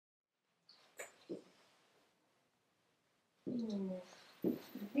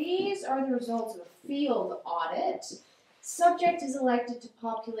These are the results of a field audit. Subject is elected to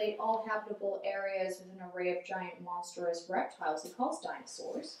populate all habitable areas with an array of giant monstrous reptiles he calls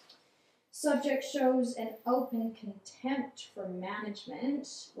dinosaurs. Subject shows an open contempt for management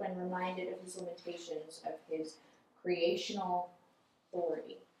when reminded of his limitations of his creational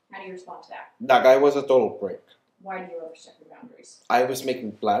authority. How do you respond to that? That guy was a total prick. Why do you overstep your boundaries? I was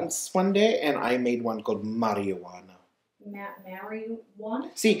making plants one day and I made one called marijuana.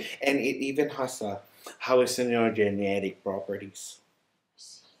 Marijuana? See, and it even has hallucinogenic properties.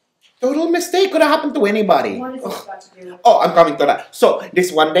 Total mistake. Could have happened to anybody. What is this got to do? Oh, I'm coming to that. So,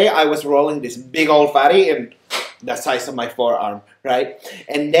 this one day, I was rolling this big old fatty in the size of my forearm, right?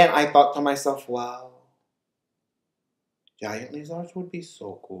 And then I thought to myself, wow, giant lizards would be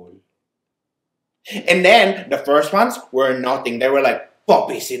so cool. And then, the first ones were nothing. They were like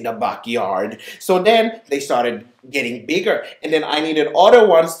puppies in the backyard. So then, they started getting bigger. And then I needed other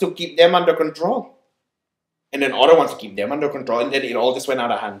ones to keep them under control. And then other ones to keep them under control. And then it all just went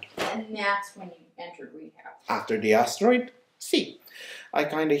out of hand. And that's when you entered rehab. After the asteroid, see, I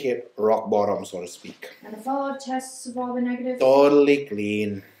kind of hit rock bottom, so to speak. And the follow-up tests have all been negative? Totally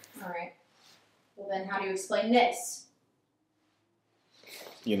clean. Alright. Well then, how do you explain this?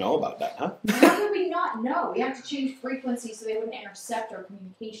 You know about that, huh? How could we not know? We have to change frequencies so they wouldn't intercept our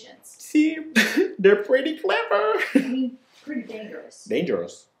communications. See, they're pretty clever. I mean, pretty dangerous.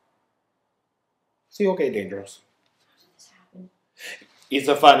 Dangerous. See, okay, dangerous. How did this happen? It's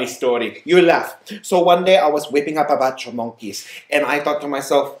a funny story. You laugh. So one day I was whipping up a batch of monkeys and I thought to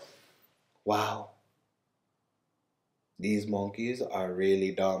myself, wow, these monkeys are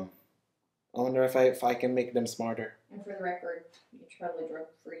really dumb. I wonder if I can make them smarter. And for the record, you're totally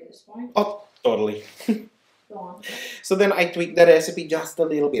drug-free at this point. Oh, totally. Go on. So then I tweaked the recipe just a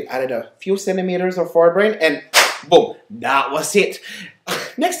little bit. Added a few centimeters of forebrain and boom, that was it.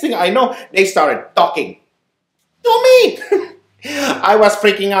 Next thing I know, they started talking to me. I was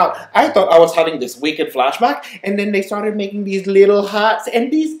freaking out. I thought I was having this wicked flashback. And then they started making these little hats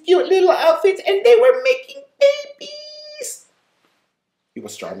and these cute little outfits. And they were making babies. It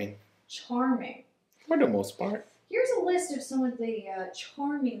was charming. Charming. For the most part. Here's a list of some of the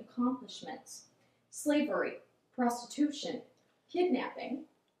charming accomplishments. Slavery, prostitution, kidnapping,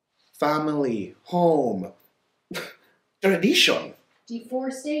 Family, home, tradition,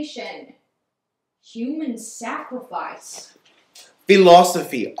 deforestation, human sacrifice,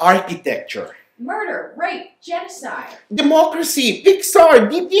 philosophy, architecture, murder, rape, genocide, democracy, Pixar,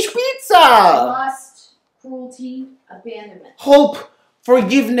 deep dish pizza, lust, cruelty, abandonment. hope,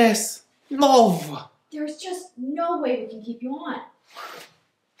 forgiveness, love. There's just no way we can keep you on.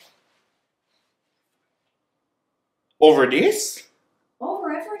 Over this?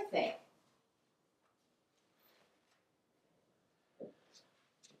 Over everything.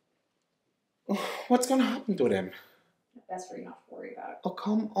 What's gonna happen to them? Best for you not to worry about it. Oh,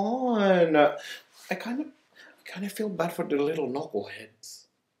 come on. I kind of feel bad for the little knuckleheads.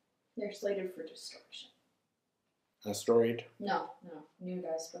 They're slated for destruction. Asteroid? No. New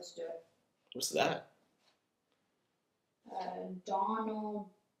guy's supposed to do it. What's that? Donald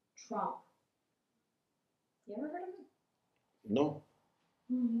Trump. You ever heard of him? No.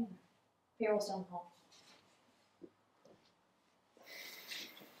 Payroll's down the hall.